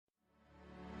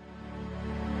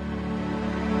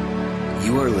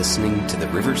are listening to the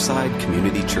Riverside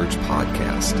Community Church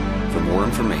podcast. For more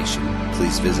information,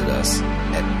 please visit us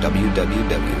at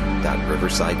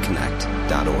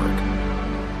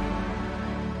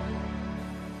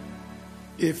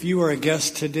www.riversideconnect.org. If you are a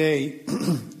guest today,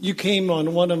 you came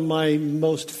on one of my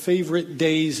most favorite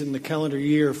days in the calendar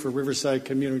year for Riverside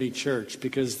Community Church,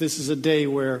 because this is a day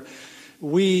where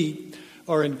we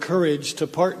are encouraged to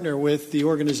partner with the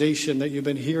organization that you've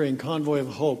been hearing, Convoy of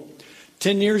Hope.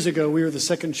 10 years ago, we were the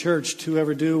second church to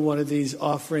ever do one of these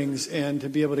offerings and to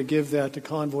be able to give that to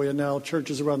Convoy. And now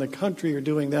churches around the country are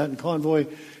doing that. And Convoy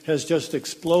has just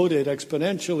exploded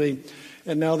exponentially.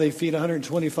 And now they feed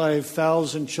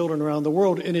 125,000 children around the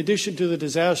world, in addition to the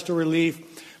disaster relief,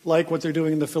 like what they're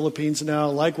doing in the Philippines now,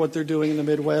 like what they're doing in the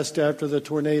Midwest after the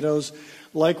tornadoes,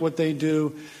 like what they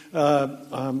do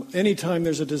anytime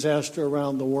there's a disaster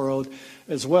around the world,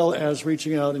 as well as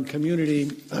reaching out in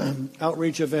community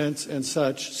outreach events and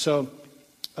such. So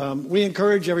we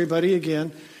encourage everybody,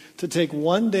 again, to take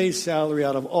one day's salary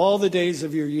out of all the days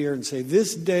of your year and say,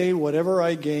 this day, whatever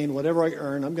I gain, whatever I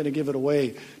earn, I'm going to give it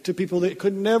away to people that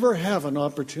could never have an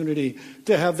opportunity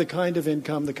to have the kind of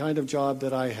income, the kind of job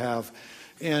that I have.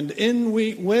 And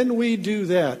when we do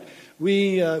that,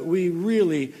 we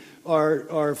really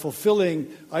are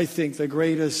fulfilling, I think, the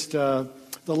greatest, the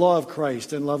law of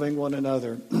Christ and loving one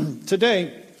another.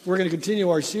 Today, we're going to continue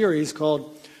our series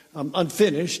called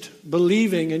Unfinished.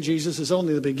 Believing in Jesus is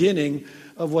only the beginning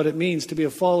of what it means to be a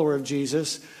follower of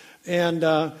Jesus. And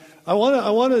I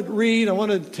want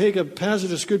to take a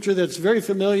passage of Scripture that's very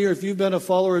familiar. If you've been a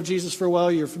follower of Jesus for a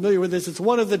while, you're familiar with this. It's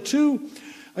one of the two,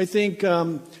 I think,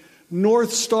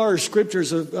 North Star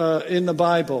scriptures in the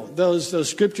Bible. Those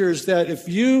scriptures that if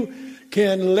you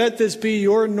can let this be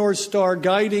your North Star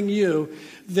guiding you,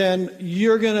 then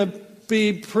you're going to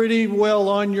be pretty well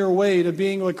on your way to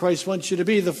being what Christ wants you to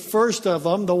be. The first of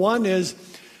them, the one is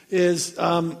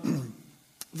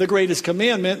the greatest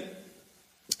commandment.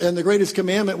 And the greatest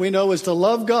commandment we know is to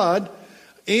love God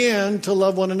and to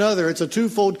love one another. It's a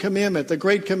twofold commandment. The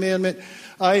great commandment,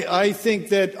 I think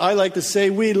that I like to say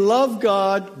we love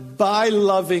God by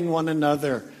loving one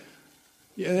another.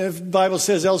 The Bible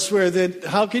says elsewhere that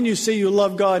how can you say you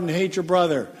love God and hate your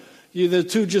brother? The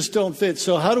two just don't fit.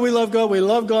 So how do we love God? We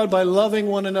love God by loving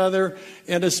one another,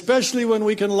 and especially when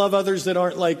we can love others that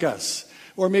aren't like us,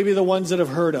 or maybe the ones that have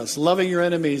hurt us. Loving your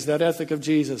enemies, that ethic of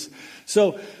Jesus.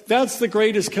 So that's the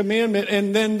greatest commandment.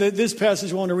 And then this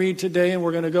passage I want to read today, and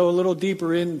we're going to go a little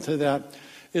deeper into that,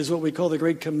 is what we call the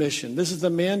Great Commission. This is the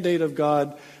mandate of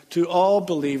God to all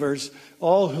believers,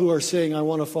 all who are saying, I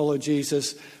want to follow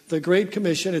Jesus. The Great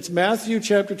Commission. It's Matthew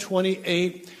chapter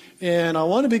 28. And I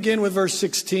want to begin with verse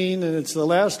 16, and it's the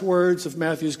last words of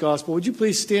Matthew's gospel. Would you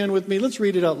please stand with me? Let's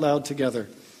read it out loud together.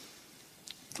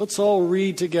 Let's all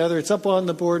read together. It's up on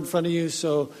the board in front of you,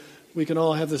 so we can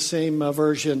all have the same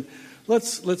version.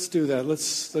 Let's do that.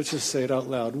 Let's just say it out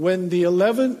loud. Then the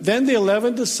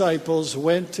 11 disciples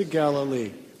went to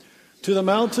Galilee, to the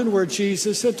mountain where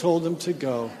Jesus had told them to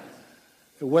go.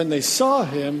 When they saw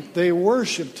him, they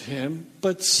worshipped him,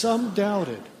 but some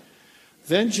doubted.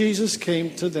 Then Jesus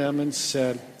came to them and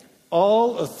said,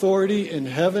 all authority in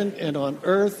heaven and on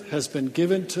earth has been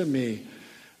given to me.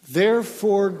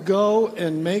 Therefore go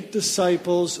and make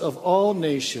disciples of all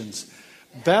nations,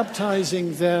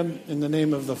 baptizing them in the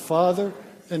name of the Father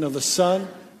and of the Son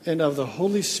and of the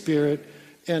Holy Spirit,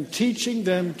 and teaching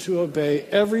them to obey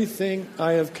everything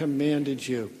I have commanded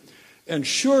you. And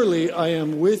surely I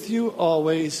am with you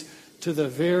always to the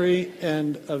very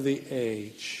end of the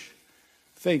age.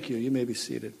 Thank you. You may be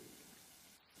seated.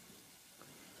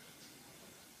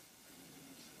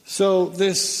 So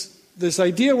this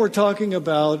idea we're talking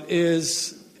about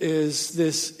is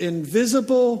this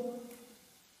invisible,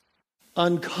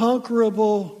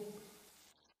 unconquerable,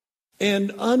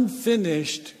 and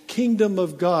unfinished kingdom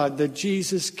of God that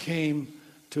Jesus came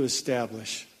to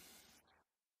establish.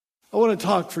 I want to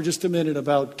talk for just a minute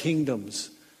about kingdoms,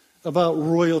 about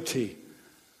royalty.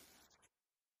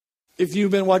 If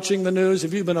you've been watching the news,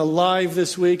 if you've been alive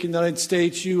this week in the United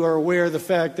States, you are aware of the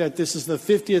fact that this is the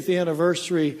 50th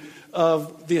anniversary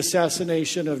of the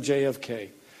assassination of JFK.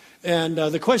 And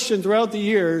the question throughout the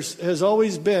years has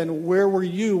always been, where were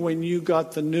you when you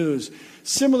got the news?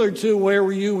 Similar to where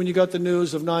were you when you got the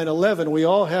news of 9/11? We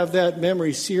all have that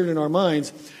memory seared in our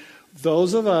minds.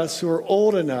 Those of us who are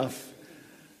old enough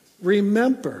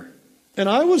remember. And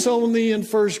I was only in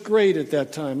first grade at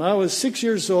that time. I was 6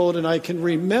 years old, and I can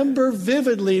remember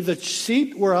vividly the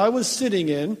seat where I was sitting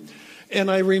in. And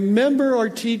I remember our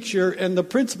teacher and the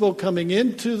principal coming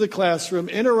into the classroom,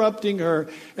 interrupting her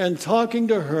and talking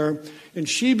to her. And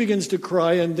she begins to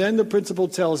cry. And then the principal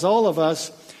tells all of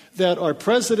us that our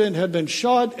president had been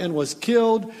shot and was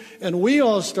killed, and we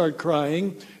all start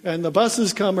crying, and the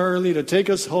buses come early to take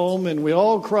us home, and we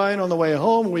all crying on the way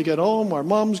home. We get home, our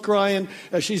mom's crying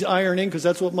as she's ironing, because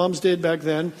that's what moms did back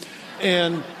then,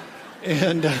 and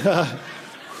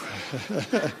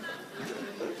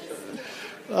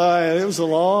it was a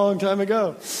long time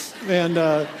ago, and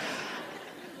I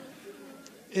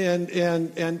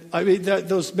mean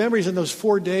those memories in those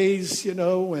 4 days,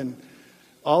 when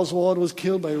Oswald was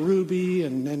killed by Ruby,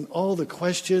 and all the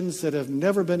questions that have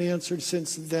never been answered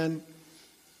since then.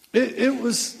 It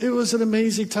was an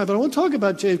amazing time. But I want to talk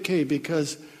about JFK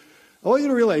because I want you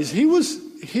to realize he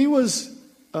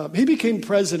became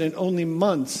president only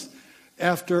months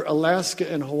after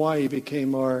Alaska and Hawaii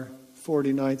became our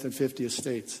 49th and 50th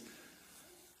states.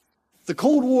 The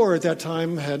Cold War at that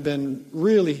time had been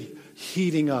really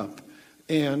heating up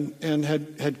and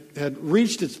had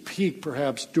reached its peak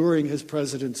perhaps during his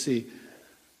presidency.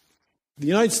 The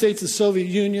United States and Soviet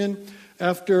Union,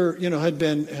 after had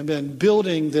been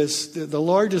building the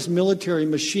largest military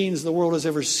machines the world has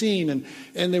ever seen,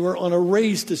 and they were on a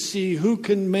race to see who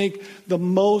can make the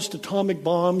most atomic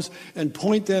bombs and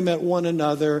point them at one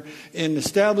another in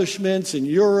establishments in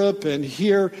Europe and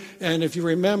here. And if you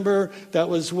remember, that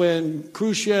was when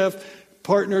Khrushchev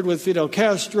partnered with Fidel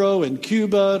Castro in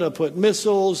Cuba to put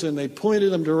missiles, and they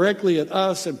pointed them directly at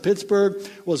us. And Pittsburgh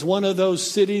was one of those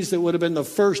cities that would have been the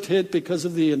first hit because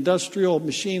of the industrial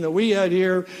machine that we had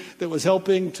here that was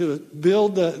helping to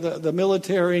build the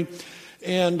military.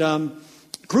 And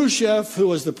Khrushchev, who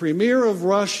was the premier of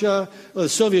Russia, the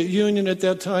Soviet Union at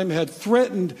that time, had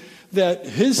threatened that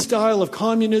his style of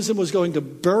communism was going to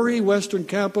bury Western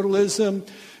capitalism.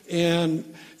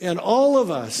 And all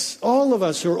of us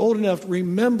who are old enough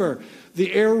remember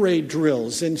the air raid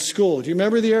drills in school. Do you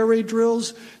remember the air raid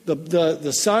drills?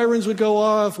 The sirens would go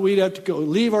off. We'd have to go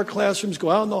leave our classrooms,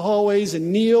 go out in the hallways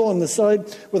and kneel on the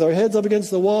side with our heads up against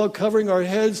the wall, covering our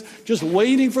heads, just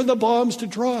waiting for the bombs to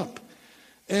drop.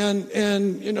 And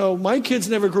my kids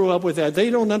never grew up with that. They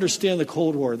don't understand the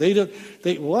Cold War.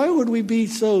 Why would we be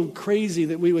so crazy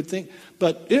that we would think?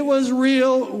 But it was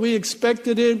real. We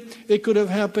expected it. It could have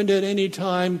happened at any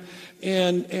time.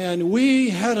 And we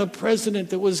had a president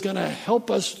that was going to help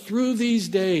us through these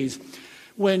days.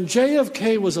 When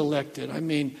JFK was elected,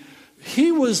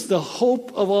 he was the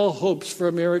hope of all hopes for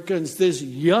Americans.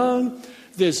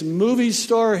 This movie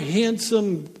star,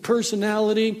 handsome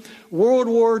personality, World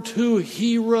War II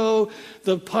hero,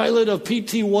 the pilot of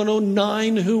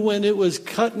PT-109, who, when it was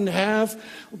cut in half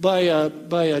by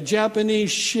a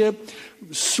Japanese ship,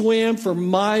 swam for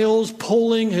miles,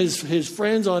 pulling his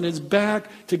friends on his back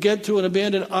to get to an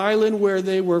abandoned island where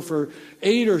they were for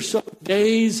 8 or so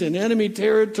days in enemy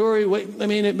territory.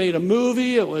 It made a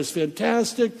movie. It was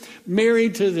fantastic.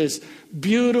 Married to this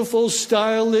beautiful,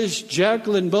 stylish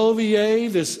Jacqueline Bouvier,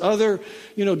 this other,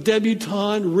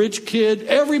 debutante, rich kid.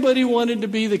 Everybody wanted to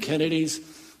be the Kennedys.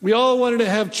 We all wanted to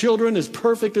have children as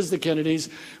perfect as the Kennedys.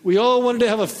 We all wanted to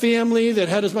have a family that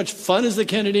had as much fun as the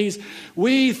Kennedys.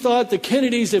 We thought the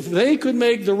Kennedys, if they could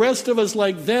make the rest of us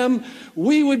like them,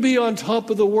 we would be on top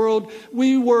of the world.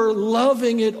 We were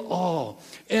loving it all.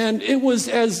 And it was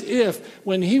as if,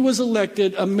 when he was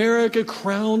elected, America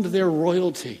crowned their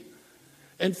royalty.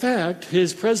 In fact,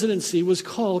 his presidency was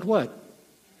called what?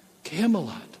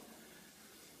 Camelot.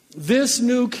 This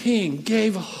new king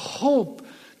gave hope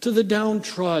to the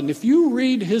downtrodden. If you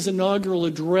read his inaugural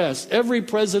address, every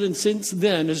president since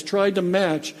then has tried to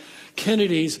match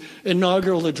Kennedy's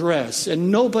inaugural address,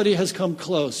 and nobody has come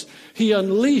close. He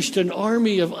unleashed an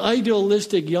army of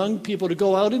idealistic young people to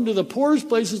go out into the poorest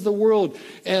places of the world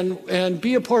and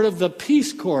be a part of the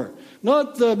Peace Corps.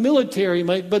 Not the military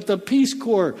might, but the Peace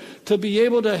Corps, to be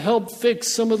able to help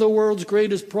fix some of the world's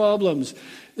greatest problems.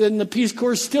 And the Peace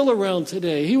Corps is still around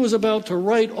today. He was about to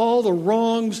right all the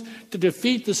wrongs, to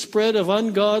defeat the spread of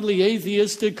ungodly,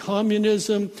 atheistic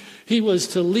communism. He was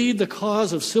to lead the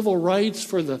cause of civil rights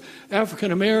for the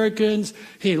African Americans.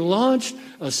 He launched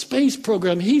a space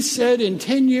program. He said in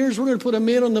 10 years we're going to put a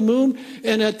man on the moon.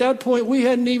 And at that point we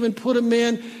hadn't even put a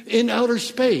man in outer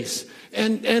space.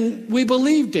 And we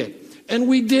believed it. And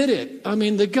we did it.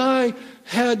 The guy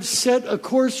had set a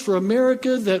course for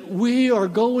America that we are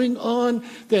going on,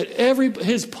 that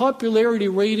his popularity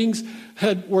ratings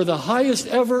were the highest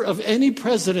ever of any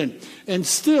president, and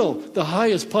still the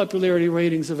highest popularity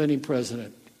ratings of any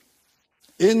president.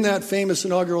 In that famous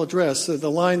inaugural address,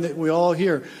 the line that we all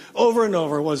hear over and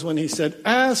over was when he said,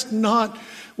 "Ask not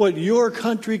what your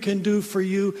country can do for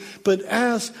you, but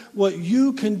ask what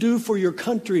you can do for your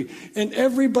country. And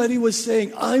everybody was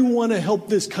saying, I want to help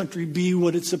this country be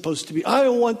what it's supposed to be. I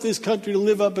want this country to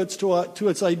live up to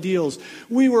its ideals.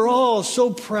 We were all so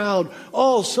proud,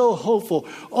 all so hopeful,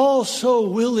 all so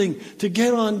willing to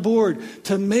get on board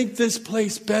to make this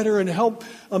place better and help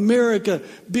America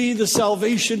be the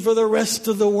salvation for the rest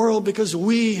of the world, because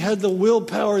we had the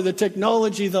willpower, the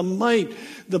technology, the might,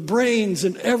 the brains,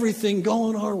 and everything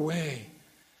going our way.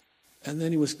 And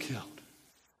then he was killed.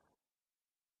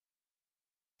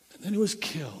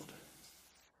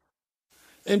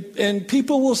 And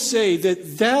people will say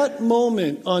that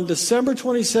moment on December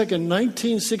 22nd,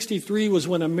 1963 was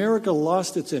when America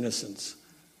lost its innocence.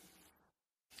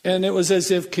 And it was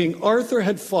as if King Arthur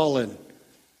had fallen.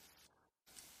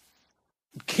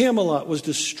 Camelot was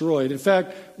destroyed. In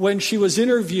fact, when she was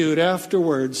interviewed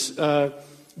afterwards,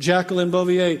 Jacqueline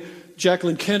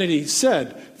Kennedy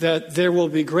said that there will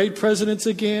be great presidents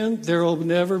again. There will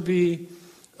never be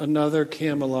another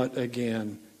Camelot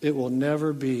again. It will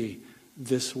never be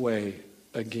this way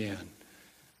again.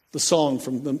 The song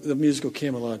from the musical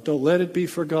Camelot, don't let it be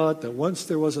forgot that once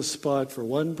there was a spot for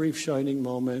one brief shining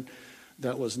moment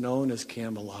that was known as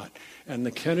Camelot. And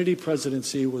the Kennedy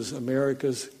presidency was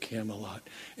America's Camelot.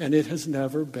 And it has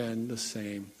never been the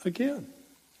same again.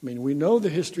 I mean, we know the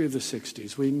history of the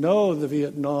 60s. We know the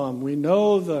Vietnam. We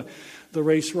know the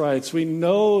race riots. We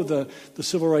know the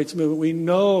civil rights movement. We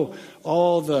know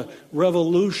all the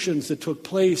revolutions that took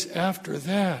place after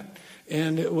that.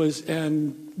 And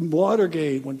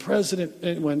Watergate,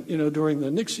 during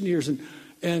the Nixon years,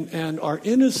 and our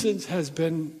innocence has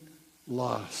been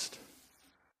lost.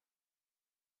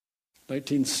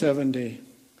 1970,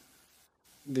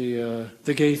 the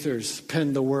Gaithers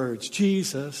penned the words,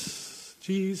 Jesus,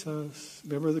 Jesus.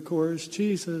 Remember the chorus?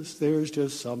 Jesus, there's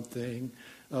just something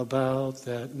about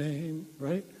that name,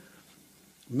 right?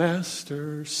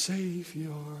 Master,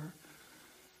 Savior.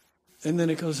 And then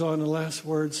it goes on, the last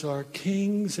words are,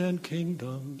 kings and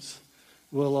kingdoms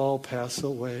will all pass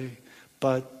away,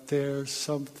 but there's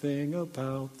something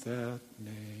about that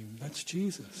name. That's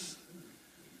Jesus.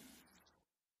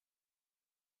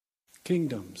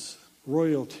 Kingdoms,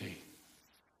 royalties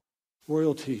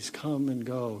come and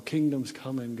go. Kingdoms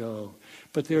come and go.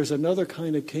 But there's another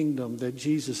kind of kingdom that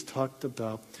Jesus talked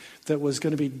about that was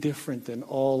going to be different than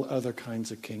all other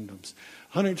kinds of kingdoms.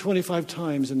 125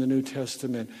 times in the New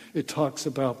Testament, it talks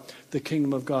about the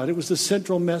kingdom of God. It was the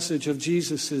central message of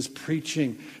Jesus'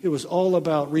 preaching. It was all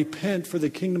about repent, for the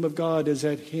kingdom of God is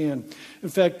at hand. In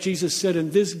fact, Jesus said,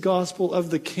 and this gospel of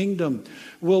the kingdom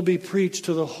will be preached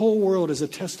to the whole world as a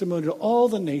testimony to all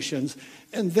the nations,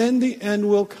 and then the end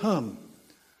will come.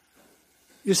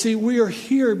 You see, we are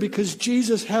here because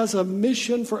Jesus has a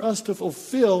mission for us to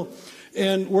fulfill.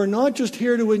 And we're not just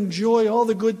here to enjoy all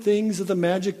the good things of the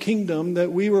magic kingdom that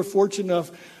we were fortunate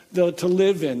enough to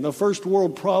live in, the first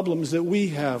world problems that we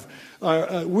have.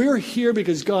 We're here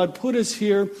because God put us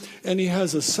here, and He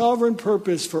has a sovereign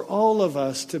purpose for all of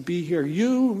us to be here.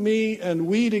 You, me, and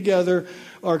we together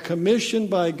are commissioned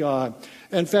by God.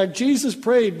 In fact, Jesus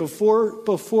prayed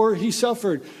before He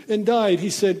suffered and died. He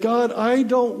said, God, I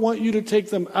don't want you to take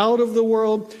them out of the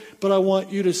world, but I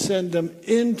want you to send them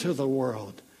into the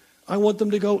world. I want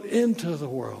them to go into the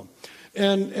world.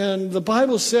 And the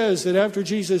Bible says that after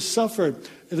Jesus suffered,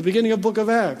 at the beginning of the book of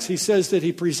Acts, He says that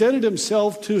He presented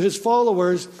Himself to His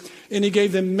followers, and He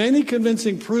gave them many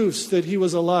convincing proofs that He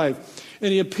was alive.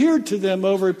 And He appeared to them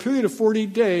over a period of 40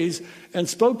 days and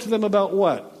spoke to them about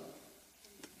what?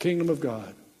 The kingdom of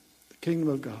God. The kingdom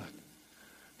of God.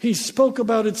 He spoke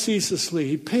about it ceaselessly.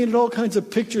 He painted all kinds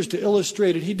of pictures to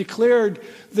illustrate it. He declared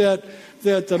that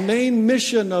the main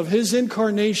mission of His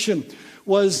incarnation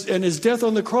was, and His death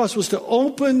on the cross, was to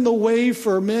open the way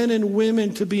for men and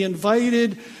women to be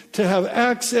invited to have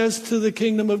access to the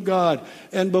kingdom of God.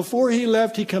 And before He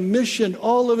left, He commissioned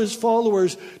all of His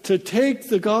followers to take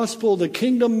the gospel, the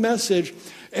kingdom message,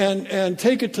 and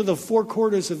take it to the four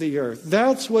corners of the earth.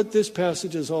 That's what this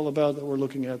passage is all about that we're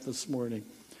looking at this morning.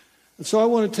 And so I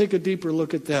want to take a deeper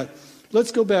look at that.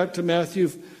 Let's go back to Matthew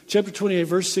chapter 28,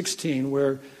 verse 16,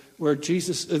 where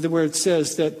it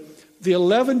says that the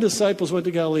 11 disciples went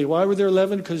to Galilee. Why were there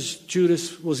 11? Because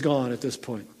Judas was gone at this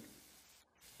point.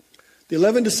 The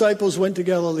 11 disciples went to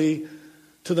Galilee,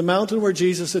 to the mountain where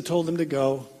Jesus had told them to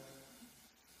go.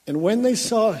 And when they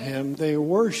saw Him, they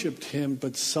worshipped Him,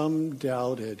 but some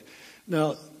doubted.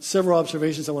 Now, several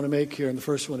observations I want to make here. And the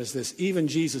first one is this. Even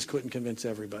Jesus couldn't convince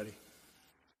everybody.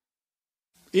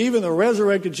 Even the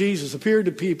resurrected Jesus appeared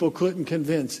to people, couldn't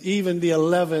convince. Even the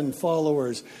 11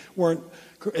 followers weren't,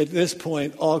 at this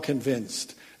point, all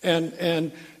convinced.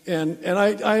 And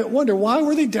I wonder, why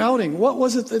were they doubting? What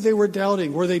was it that they were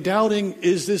doubting? Were they doubting,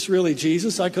 is this really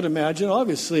Jesus? I could imagine,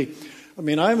 obviously. I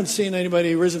mean, I haven't seen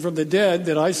anybody risen from the dead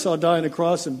that I saw die on a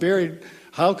cross and buried.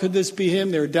 How could this be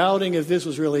him? They're doubting if this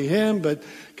was really him, but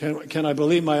can I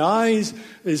believe my eyes?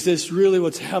 Is this really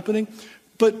what's happening?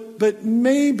 But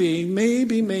maybe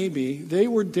they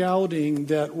were doubting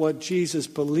that what Jesus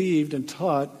believed and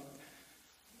taught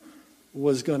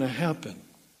was going to happen.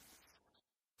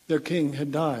 Their king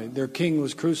had died. Their king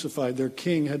was crucified. Their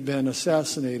king had been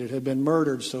assassinated, had been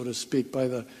murdered, so to speak, by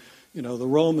the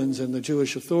Romans and the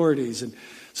Jewish authorities. And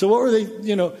so what were they,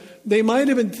 they might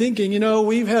have been thinking,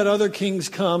 we've had other kings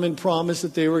come and promise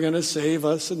that they were going to save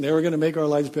us and they were going to make our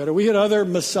lives better. We had other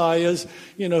messiahs,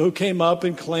 who came up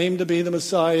and claimed to be the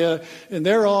Messiah, and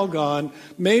they're all gone.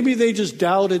 Maybe they just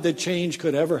doubted that change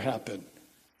could ever happen.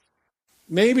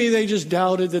 Maybe they just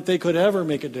doubted that they could ever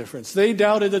make a difference. They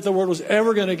doubted that the world was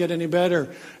ever going to get any better.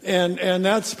 And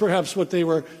that's perhaps what they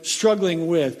were struggling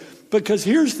with. Because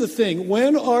here's the thing.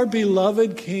 When our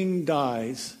beloved King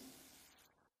dies,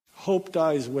 hope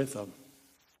dies with him.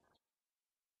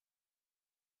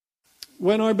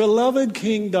 When our beloved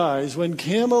King dies, when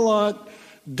Camelot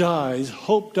dies,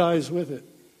 hope dies with it.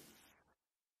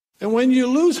 And when you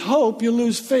lose hope, you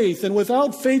lose faith. And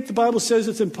without faith, the Bible says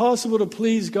it's impossible to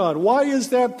please God. Why is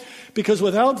that? Because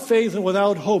without faith and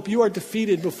without hope, you are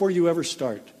defeated before you ever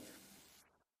start.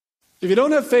 If you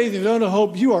don't have faith, if you don't have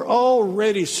hope, you are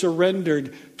already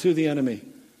surrendered to the enemy.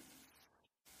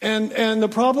 And the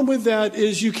problem with that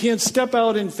is you can't step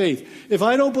out in faith. If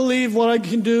I don't believe what I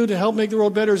can do to help make the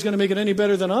world better is going to make it any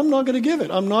better, then I'm not going to give it.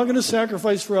 I'm not going to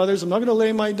sacrifice for others. I'm not going to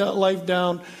lay my life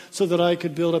down so that I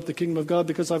could build up the kingdom of God,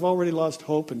 because I've already lost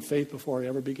hope and faith before I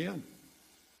ever began.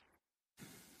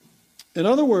 In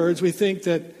other words, we think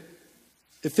that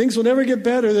if things will never get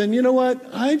better, then you know what?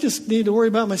 I just need to worry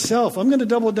about myself. I'm going to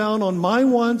double down on my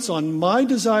wants, on my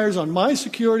desires, on my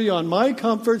security, on my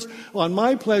comforts, on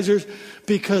my pleasures,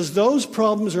 because those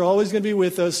problems are always going to be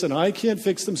with us and I can't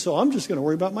fix them, so I'm just going to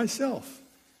worry about myself.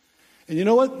 And you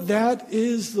know what? That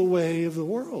is the way of the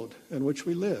world in which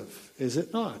we live, is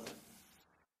it not?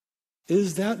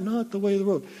 Is that not the way of the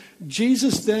world?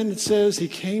 Jesus then, it says, he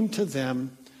came to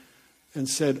them and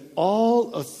said,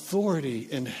 all authority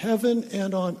in heaven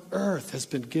and on earth has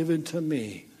been given to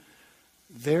me.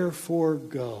 Therefore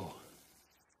go.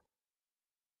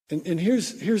 And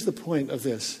here's the point of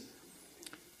this.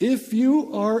 If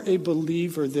you are a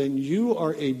believer, then you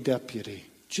are a deputy.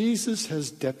 Jesus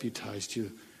has deputized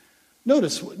you.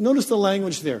 Notice the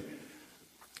language there.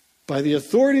 By the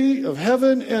authority of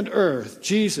heaven and earth,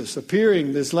 Jesus,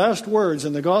 appearing, these last words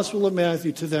in the Gospel of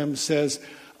Matthew to them, says,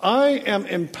 I am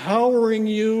empowering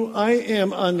you. I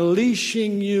am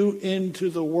unleashing you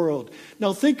into the world.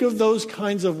 Now think of those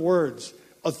kinds of words.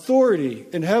 Authority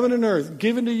in heaven and earth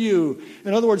given to you.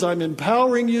 In other words, I'm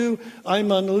empowering you.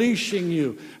 I'm unleashing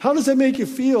you. How does that make you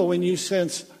feel when you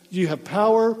sense you have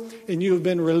power and you have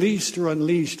been released or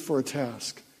unleashed for a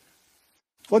task?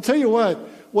 Well, I'll tell you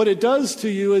what it does to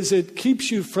you is it keeps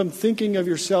you from thinking of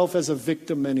yourself as a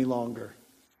victim any longer.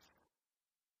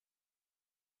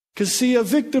 Because see, a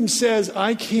victim says,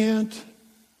 I can't,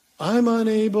 I'm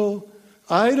unable,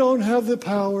 I don't have the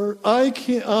power,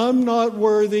 I'm not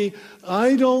worthy,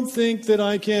 I don't think that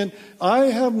I can, I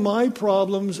have my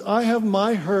problems, I have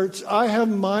my hurts, I have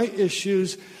my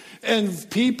issues. And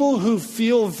people who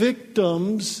feel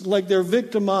victims, like they're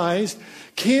victimized,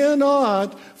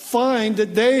 cannot find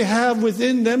that they have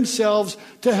within themselves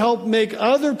to help make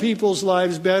other people's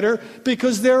lives better,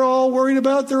 because they're all worried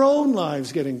about their own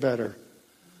lives getting better.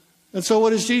 And so what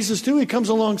does Jesus do? He comes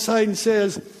alongside and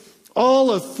says,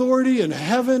 all authority in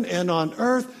heaven and on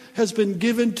earth has been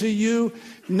given to you.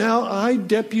 Now I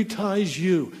deputize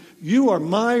you. You are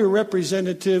my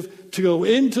representative to go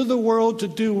into the world to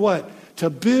do what? To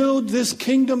build this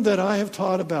kingdom that I have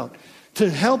taught about. To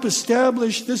help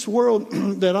establish this world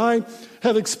that I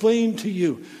have explained to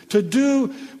you. To do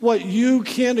what you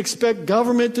can't expect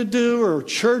government to do, or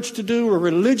church to do, or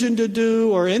religion to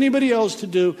do, or anybody else to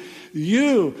do.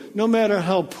 You, no matter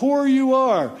how poor you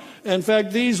are. In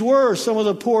fact, these were some of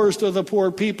the poorest of the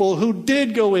poor people who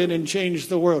did go in and change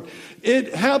the world.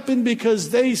 It happened because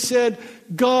they said,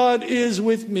 God is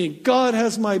with me. God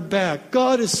has my back.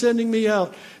 God is sending me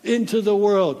out into the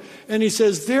world. And he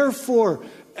says, therefore,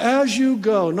 as you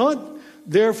go, not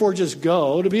therefore just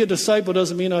go. To be a disciple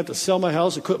doesn't mean I have to sell my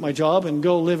house or quit my job and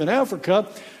go live in Africa.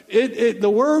 The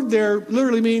word there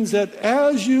literally means that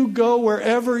as you go,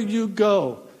 wherever you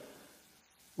go.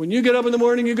 When you get up in the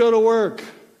morning, you go to work.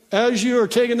 as you are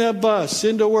taking that bus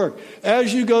into work,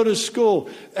 as you go to school,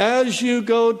 as you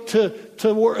go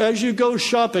to work, as you go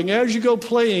shopping, as you go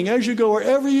playing, as you go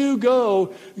wherever you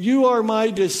go, you are my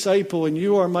disciple and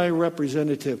you are my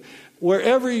representative.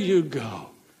 Wherever you go,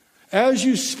 as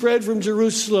you spread from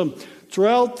Jerusalem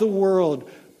throughout the world,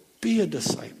 be a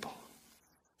disciple.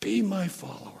 Be my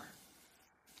follower.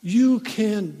 You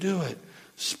can do it.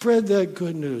 Spread that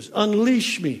good news.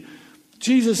 Unleash me.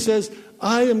 Jesus says,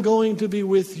 I am going to be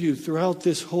with you throughout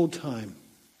this whole time.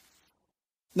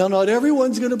 Now, not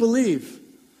everyone's going to believe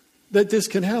that this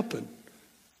can happen.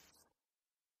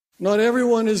 Not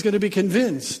everyone is going to be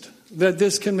convinced that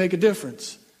this can make a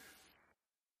difference.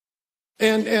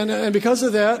 And because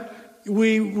of that,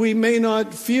 we may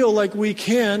not feel like we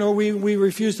can, or we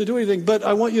refuse to do anything. But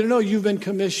I want you to know you've been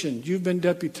commissioned. You've been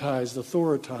deputized,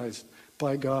 authorized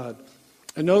by God.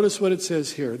 And notice what it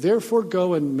says here. Therefore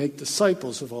go and make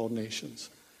disciples of all nations,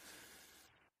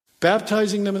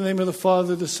 baptizing them in the name of the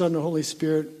Father, the Son, and the Holy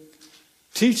Spirit,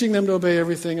 teaching them to obey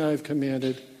everything I have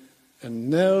commanded, and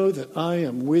know that I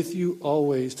am with you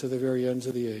always to the very ends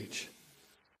of the age.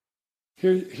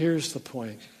 Here's the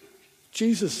point.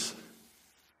 Jesus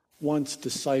wants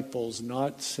disciples,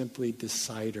 not simply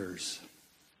deciders.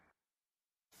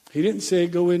 He didn't say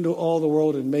go into all the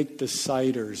world and make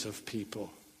deciders of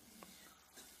people.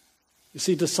 You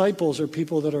see, disciples are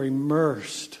people that are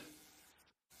immersed.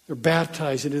 They're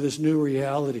baptized into this new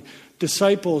reality.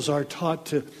 Disciples are taught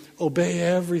to obey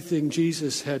everything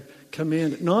Jesus had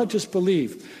commanded, not just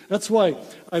believe. That's why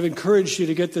I've encouraged you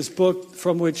to get this book,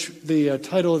 from which the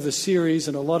title of the series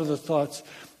and a lot of the thoughts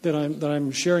that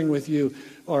I'm sharing with you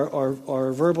are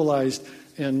verbalized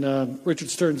in Richard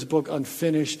Stern's book,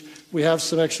 Unfinished. We have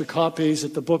some extra copies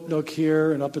at the Book Nook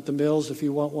here and up at the Mills if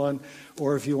you want one,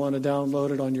 or if you want to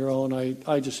download it on your own. I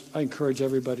encourage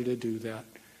everybody to do that.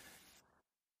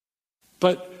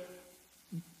 But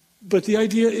the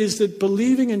idea is that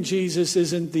believing in Jesus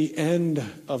isn't the end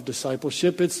of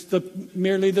discipleship. It's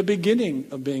merely the beginning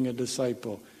of being a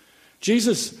disciple.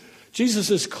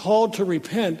 Jesus' call to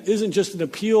repent isn't just an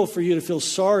appeal for you to feel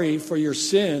sorry for your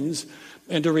sins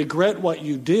and to regret what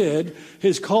you did.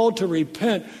 His call to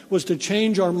repent was to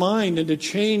change our mind and to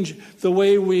change the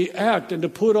way we act and to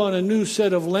put on a new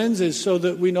set of lenses so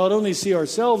that we not only see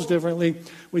ourselves differently,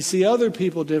 we see other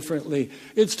people differently.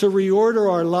 It's to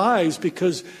reorder our lives,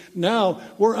 because now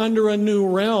we're under a new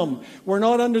realm. We're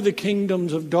not under the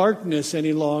kingdoms of darkness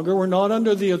any longer. We're not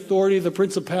under the authority of the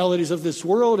principalities of this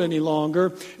world any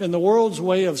longer and the world's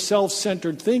way of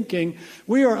self-centered thinking.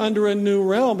 We are under a new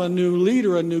realm, a new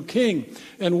leader, a new king.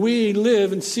 And we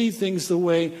live and see things the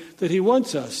way that he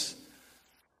wants us.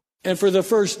 And for the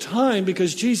first time,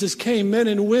 because Jesus came, men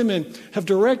and women have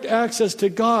direct access to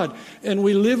God. And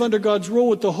we live under God's rule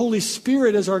with the Holy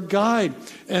Spirit as our guide.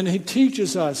 And he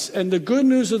teaches us. And the good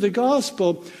news of the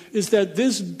gospel is that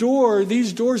these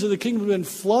doors of the kingdom have been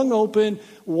flung open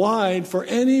wide for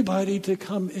anybody to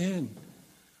come in.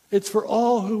 It's for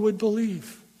all who would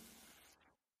believe.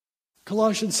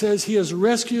 Colossians says he has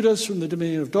rescued us from the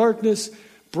dominion of darkness,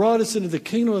 brought us into the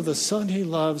kingdom of the Son he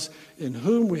loves, in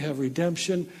whom we have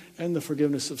redemption and the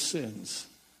forgiveness of sins.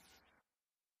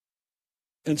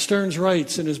 And Stearns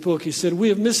writes in his book, he said, we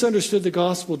have misunderstood the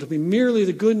gospel to be merely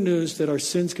the good news that our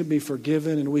sins can be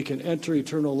forgiven and we can enter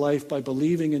eternal life by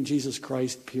believing in Jesus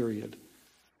Christ, period.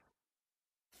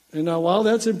 And now, while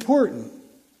that's important,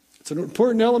 it's an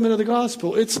important element of the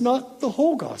gospel, it's not the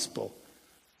whole gospel.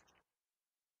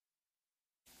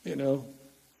 You know,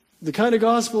 the kind of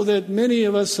gospel that many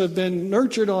of us have been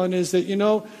nurtured on is that,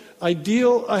 I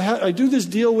do this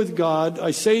deal with God, I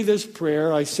say this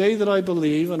prayer, I say that I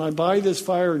believe, and I buy this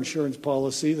fire insurance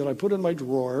policy that I put in my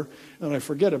drawer and I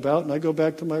forget about, and I go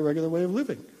back to my regular way of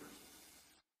living.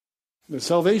 The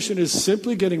salvation is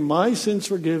simply getting my sins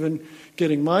forgiven,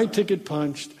 getting my ticket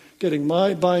punched,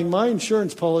 buying my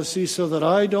insurance policy so that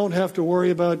I don't have to worry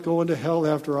about going to hell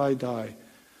after I die.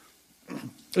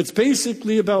 It's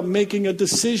basically about making a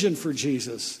decision for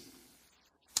Jesus.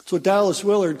 It's what Dallas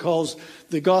Willard calls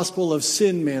the gospel of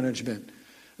sin management.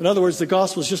 In other words, the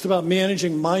gospel is just about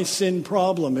managing my sin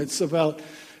problem. It's about,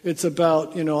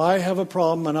 I have a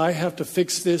problem and I have to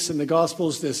fix this, and the gospel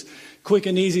is this quick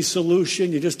and easy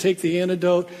solution. You just take the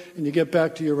antidote and you get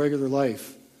back to your regular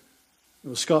life. It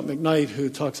was Scott McKnight who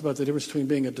talks about the difference between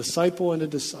being a disciple and a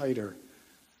decider.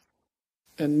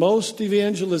 And most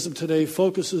evangelism today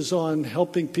focuses on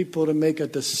helping people to make a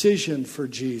decision for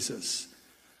Jesus.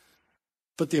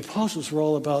 But the apostles were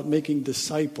all about making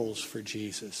disciples for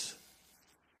Jesus.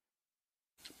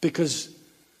 Because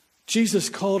Jesus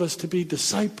called us to be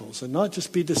disciples and not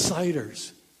just be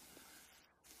deciders.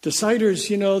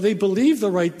 Deciders, they believe the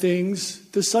right things.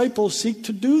 Disciples seek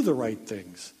to do the right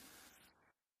things.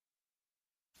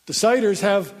 Deciders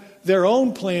have their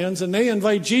own plans, and they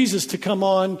invite Jesus to come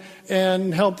on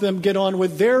and help them get on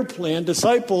with their plan.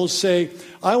 Disciples say,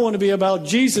 I want to be about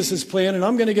Jesus' plan, and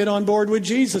I'm going to get on board with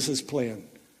Jesus' plan.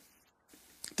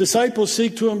 Disciples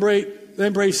seek to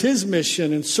embrace his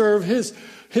mission and serve his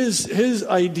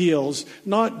ideals,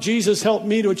 not Jesus help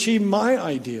me to achieve my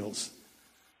ideals.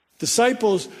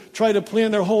 Disciples try to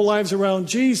plan their whole lives around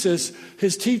Jesus,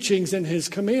 his teachings, and his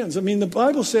commands. The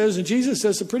Bible says, and Jesus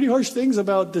says some pretty harsh things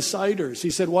about deciders. He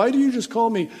said, why do you just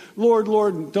call me Lord,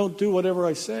 Lord, and don't do whatever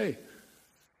I say?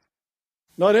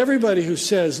 Not everybody who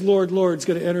says, Lord, Lord, is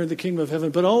going to enter the kingdom of heaven,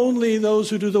 but only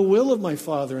those who do the will of my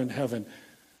Father in heaven.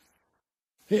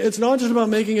 It's not just about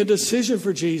making a decision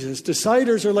for Jesus.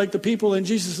 Deciders are like the people in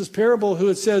Jesus' parable who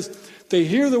it says they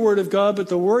hear the word of God, but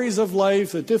the worries of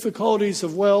life, the difficulties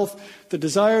of wealth, the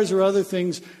desires or other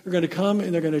things are going to come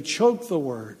and they're going to choke the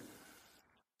word,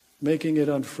 making it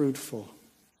unfruitful.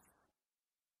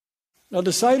 Now,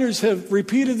 deciders have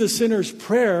repeated the sinner's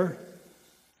prayer,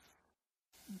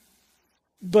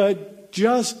 but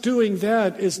just doing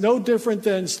that is no different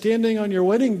than standing on your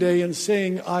wedding day and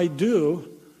saying, I do,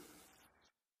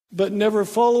 but never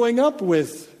following up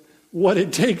with what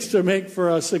it takes to make for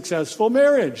a successful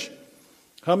marriage.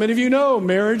 How many of you know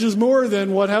marriage is more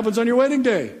than what happens on your wedding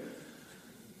day?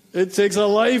 It takes a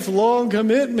lifelong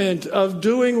commitment of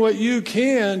doing what you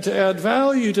can to add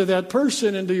value to that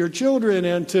person and to your children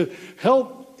and to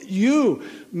help you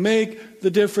make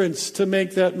the difference to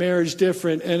make that marriage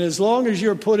different. And as long as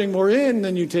you're putting more in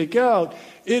than you take out,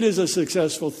 it is a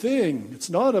successful thing. It's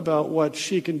not about what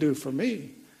she can do for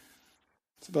me.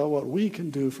 It's about what we can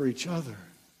do for each other.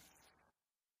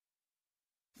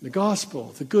 The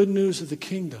gospel, the good news of the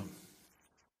kingdom,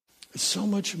 is so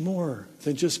much more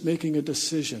than just making a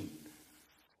decision.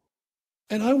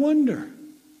 And I wonder,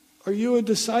 are you a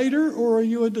decider or are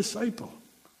you a disciple?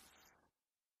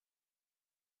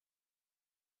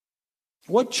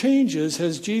 What changes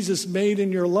has Jesus made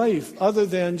in your life other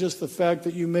than just the fact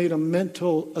that you made a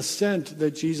mental assent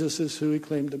that Jesus is who he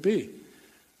claimed to be?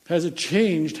 Has it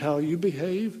changed how you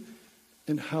behave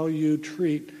and how you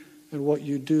treat and what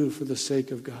you do for the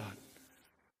sake of God?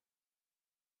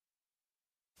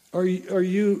 Have you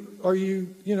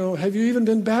even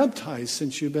been baptized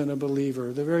since you've been a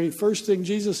believer? The very first thing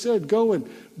Jesus said, go and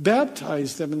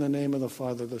baptize them in the name of the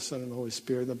Father, the Son, and the Holy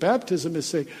Spirit. The baptism is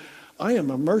saying, I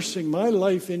am immersing my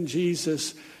life in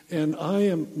Jesus, and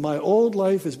my old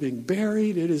life is being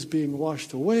buried, it is being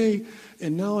washed away,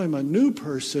 and now I'm a new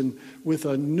person with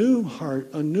a new heart,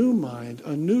 a new mind,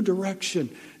 a new direction,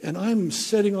 and I'm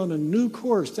setting on a new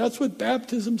course. That's what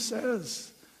baptism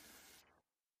says.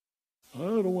 I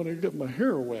don't want to get my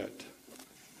hair wet.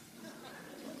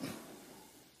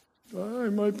 I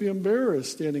might be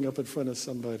embarrassed standing up in front of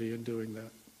somebody and doing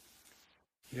that.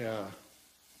 Yeah,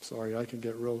 sorry, I can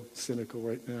get real cynical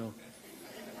right now.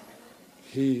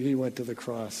 He went to the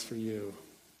cross for you.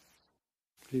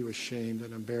 He was shamed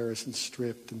and embarrassed and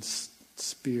stripped and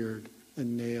speared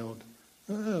and nailed.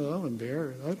 Oh, I'm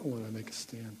embarrassed. I don't want to make a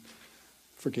stand.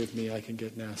 Forgive me, I can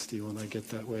get nasty when I get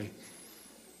that way.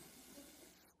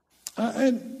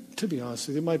 And to be honest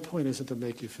with you, my point isn't to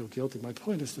make you feel guilty. My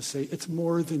point is to say it's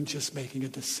more than just making a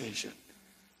decision.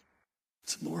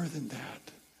 It's more than that.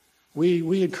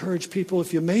 We encourage people,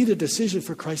 if you made a decision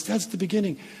for Christ, that's the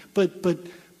beginning. But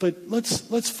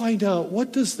let's find out,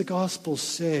 what does the gospel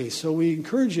say? So we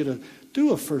encourage you to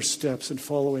do a first steps in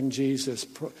following Jesus.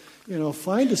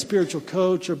 Find a spiritual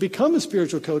coach or become a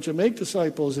spiritual coach and make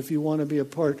disciples if you want to be a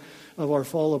part of our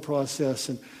follow process.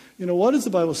 And what does the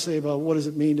Bible say about what does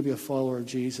it mean to be a follower of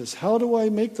Jesus? How do I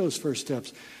make those first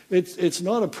steps? It's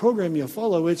not a program you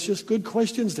follow. It's just good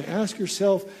questions to ask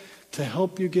yourself to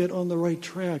help you get on the right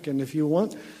track. And if you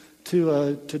want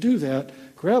to do that,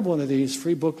 grab one of these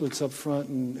free booklets up front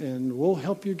and we'll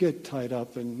help you get tied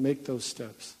up and make those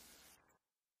steps.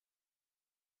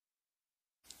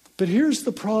 But here's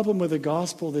the problem with the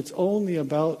gospel that's only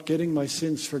about getting my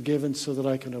sins forgiven so that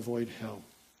I can avoid hell.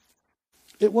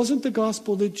 It wasn't the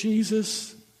gospel that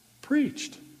Jesus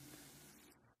preached.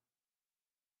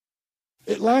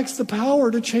 It lacks the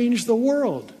power to change the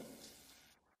world.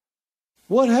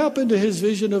 What happened to his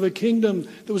vision of a kingdom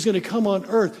that was going to come on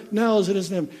earth now as it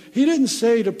is in heaven? He didn't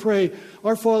say to pray,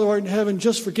 our Father who art in heaven,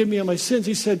 just forgive me of my sins.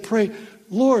 He said, pray,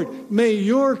 Lord, may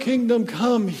your kingdom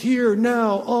come here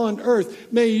now on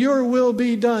earth. May your will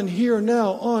be done here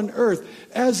now on earth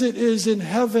as it is in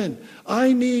heaven.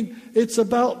 It's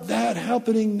about that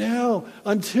happening now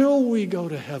until we go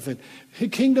to heaven. The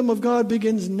kingdom of God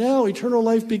begins now. Eternal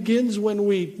life begins when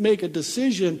we make a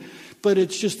decision, but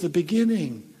it's just the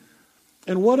beginning.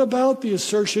 And what about the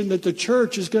assertion that the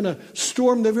church is going to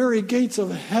storm the very gates of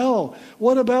hell?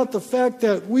 What about the fact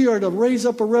that we are to raise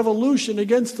up a revolution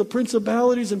against the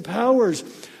principalities and powers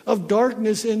of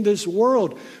darkness in this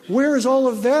world? Where is all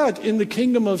of that in the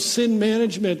kingdom of sin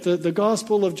management, the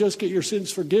gospel of just get your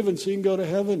sins forgiven so you can go to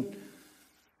heaven?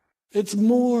 It's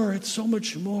more. It's so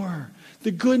much more.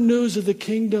 The good news of the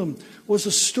kingdom was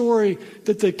a story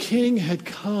that the king had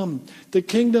come. The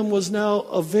kingdom was now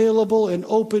available and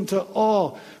open to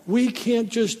all. We can't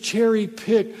just cherry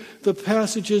pick the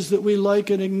passages that we like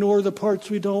and ignore the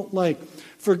parts we don't like.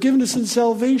 Forgiveness and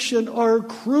salvation are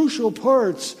crucial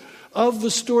parts of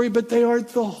the story, but they aren't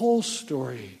the whole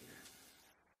story.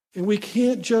 And we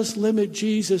can't just limit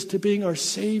Jesus to being our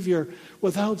Savior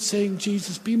without saying,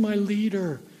 Jesus, be my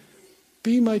leader.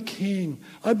 Be my king.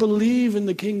 I believe in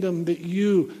the kingdom that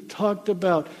you talked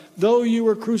about. Though you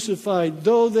were crucified,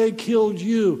 though they killed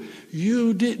you,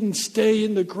 you didn't stay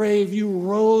in the grave. You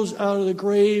rose out of the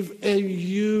grave and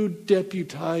you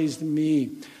deputized me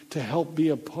to help be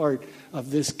a part of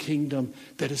this kingdom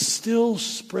that is still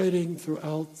spreading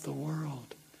throughout the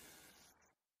world.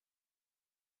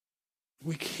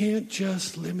 We can't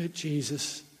just limit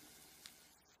Jesus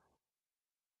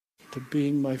to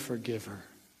being my forgiver.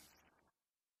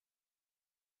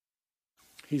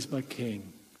 He's my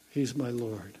king. He's my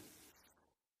Lord.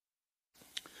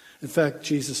 In fact,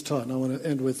 Jesus taught, and I want to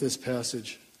end with this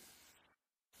passage.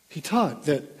 He taught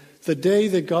that the day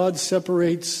that God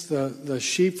separates the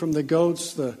sheep from the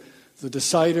goats, the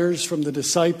deciders from the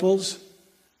disciples,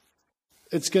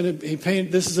 this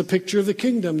is a picture of the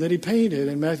kingdom that he painted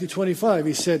in Matthew 25.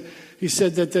 He said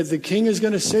that the king is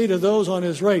going to say to those on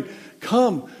his right,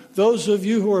 come, those of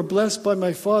you who are blessed by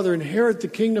my Father, inherit the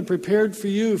kingdom prepared for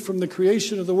you from the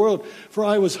creation of the world. For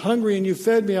I was hungry and you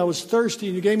fed me. I was thirsty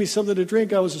and you gave me something to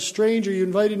drink. I was a stranger, you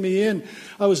invited me in.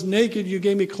 I was naked, you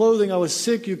gave me clothing. I was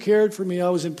sick, you cared for me. I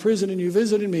was in prison and you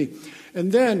visited me.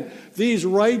 And then these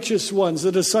righteous ones,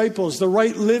 the disciples, the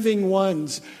right living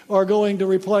ones, are going to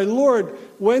reply, Lord,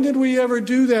 when did we ever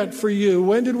do that for you?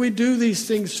 When did we do these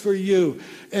things for you?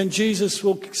 And Jesus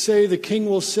will say, the king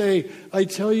will say, I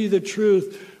tell you the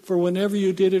truth, for whenever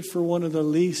you did it for one of the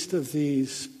least of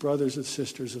these brothers and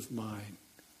sisters of mine,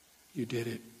 you did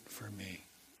it for me.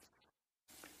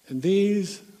 And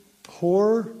these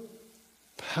poor,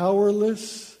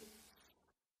 powerless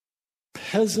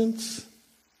peasants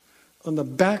on the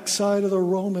backside of the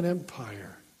Roman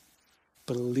Empire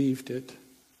believed it,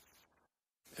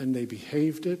 and they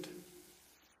behaved it,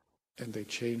 and they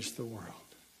changed the world.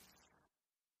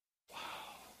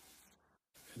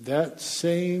 That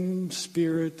same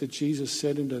spirit that Jesus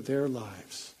set into their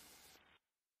lives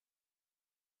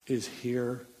is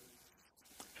here,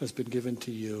 has been given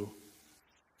to you,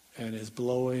 and is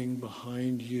blowing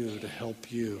behind you to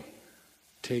help you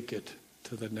take it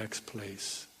to the next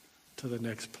place, to the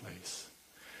next place.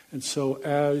 And so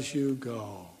as you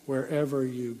go, wherever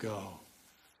you go,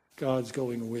 God's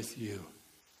going with you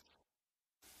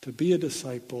to be a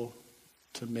disciple,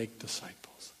 to make disciples.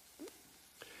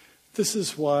 This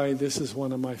is why this is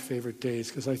one of my favorite days,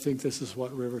 because I think this is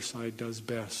what Riverside does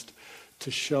best,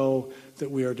 to show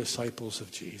that we are disciples of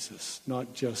Jesus,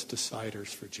 not just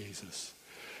deciders for Jesus.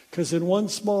 Because in one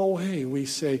small way, we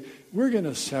say, we're going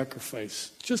to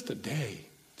sacrifice just a day,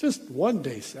 just one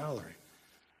day's salary.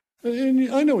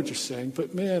 And I know what you're saying,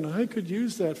 but man, I could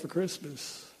use that for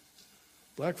Christmas.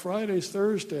 Black Friday's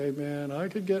Thursday, man. I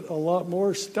could get a lot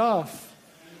more stuff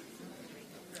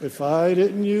if I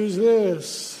didn't use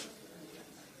this.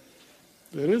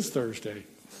 It is Thursday.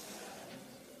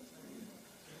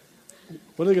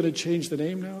 What are they going to change the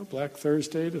name now? Black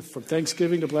Thursday, from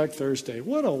Thanksgiving to Black Thursday.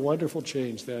 What a wonderful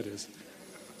change that is.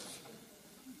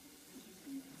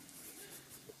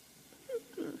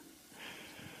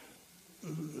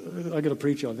 I'm going to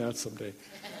preach on that someday.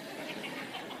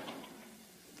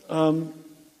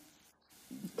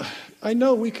 I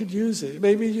know we could use it.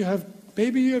 Maybe you have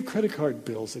credit card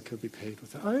bills that could be paid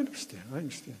with that. I understand.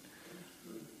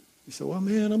 You say, well,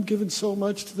 man, I'm giving so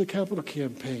much to the capital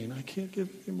campaign. I can't give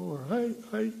any more.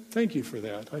 I thank you for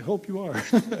that. I hope you are.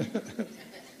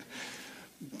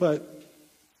 But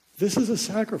this is a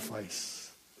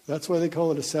sacrifice. That's why they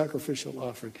call it a sacrificial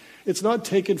offering. It's not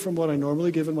taken from what I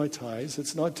normally give in my tithes.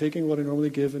 It's not taking what I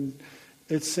normally give.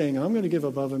 It's saying, I'm going to give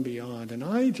above and beyond. And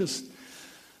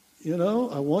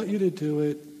I want you to do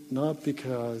it not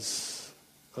because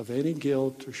of any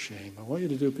guilt or shame. I want you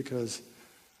to do it because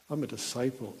I'm a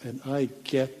disciple and I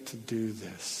get to do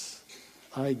this.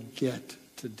 I get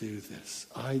to do this.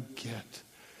 I get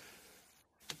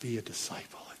to be a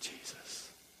disciple of Jesus.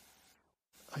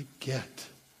 I get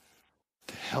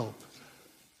to help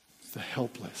the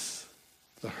helpless,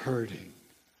 the hurting,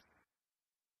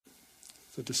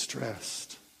 the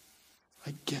distressed.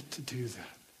 I get to do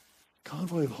that.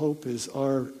 Convoy of Hope is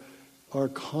our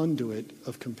conduit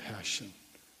of compassion.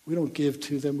 We don't give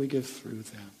to them, we give through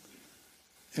them.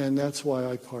 And that's why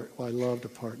I love to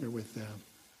partner with them.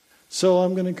 So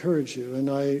I'm going to encourage you, and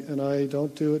I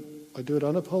don't do it. I do it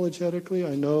unapologetically.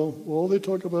 I know, well, they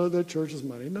talk about their church's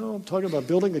money. No, I'm talking about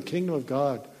building the kingdom of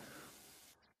God.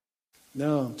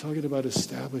 No, I'm talking about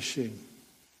establishing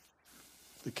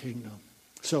the kingdom.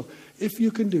 So if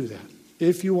you can do that,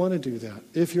 if you want to do that,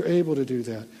 if you're able to do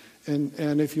that,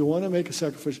 and if you want to make a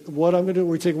sacrifice, what I'm going to do,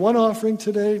 we take one offering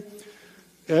today,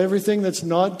 everything that's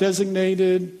not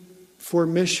designated for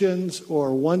missions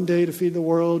or one day to feed the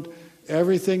world,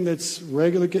 everything that's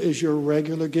regular is your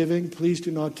regular giving. Please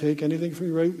do not take anything from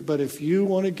your regular. But if you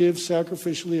want to give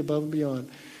sacrificially above and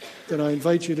beyond, then I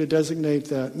invite you to designate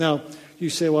that. Now, you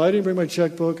say, well, I didn't bring my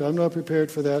checkbook. I'm not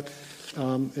prepared for that.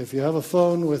 If you have a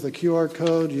phone with a QR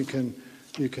code, you can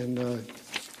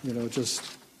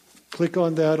just click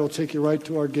on that. It'll take you right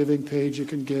to our giving page. You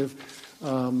can give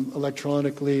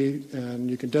electronically, and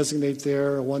you can designate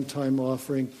there a one-time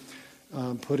offering.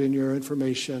 Put in your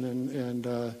information, and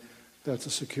that's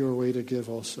a secure way to give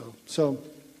also. So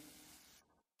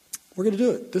we're going to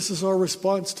do it. This is our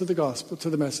response to the gospel, to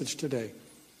the message today.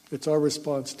 It's our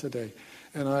response today.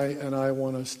 And I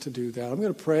want us to do that. I'm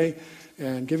going to pray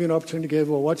and give you an opportunity to give.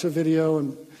 We'll watch a video.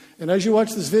 And as you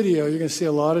watch this video, you're going to see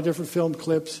a lot of different film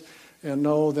clips. And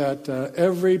know that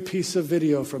every piece of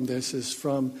video from this is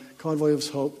from Convoy of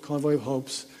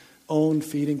Hope's own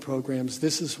feeding programs.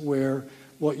 This is where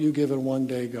what you give in one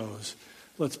day goes.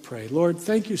 Let's pray. Lord,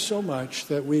 thank you so much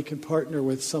that we can partner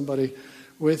with somebody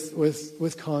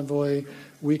with Convoy.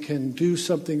 We can do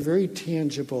something very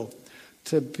tangible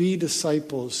to be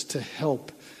disciples, to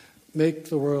help make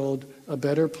the world a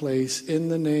better place in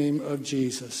the name of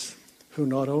Jesus, who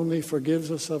not only forgives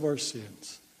us of our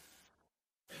sins,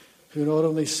 who not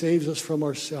only saves us from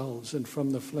ourselves and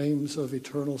from the flames of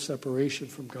eternal separation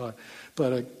from God,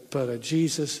 but a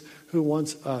Jesus who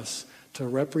wants us to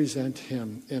represent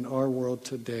him in our world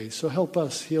today. So help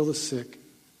us heal the sick,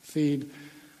 feed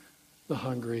the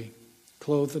hungry,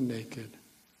 clothe the naked.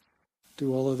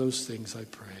 Do all of those things, I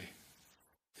pray.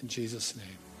 In Jesus'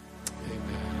 name,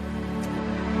 amen.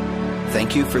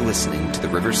 Thank you for listening to the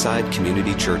Riverside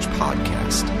Community Church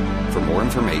podcast. For more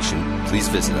information, please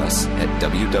visit us at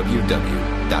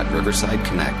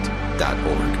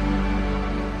www.riversideconnect.org.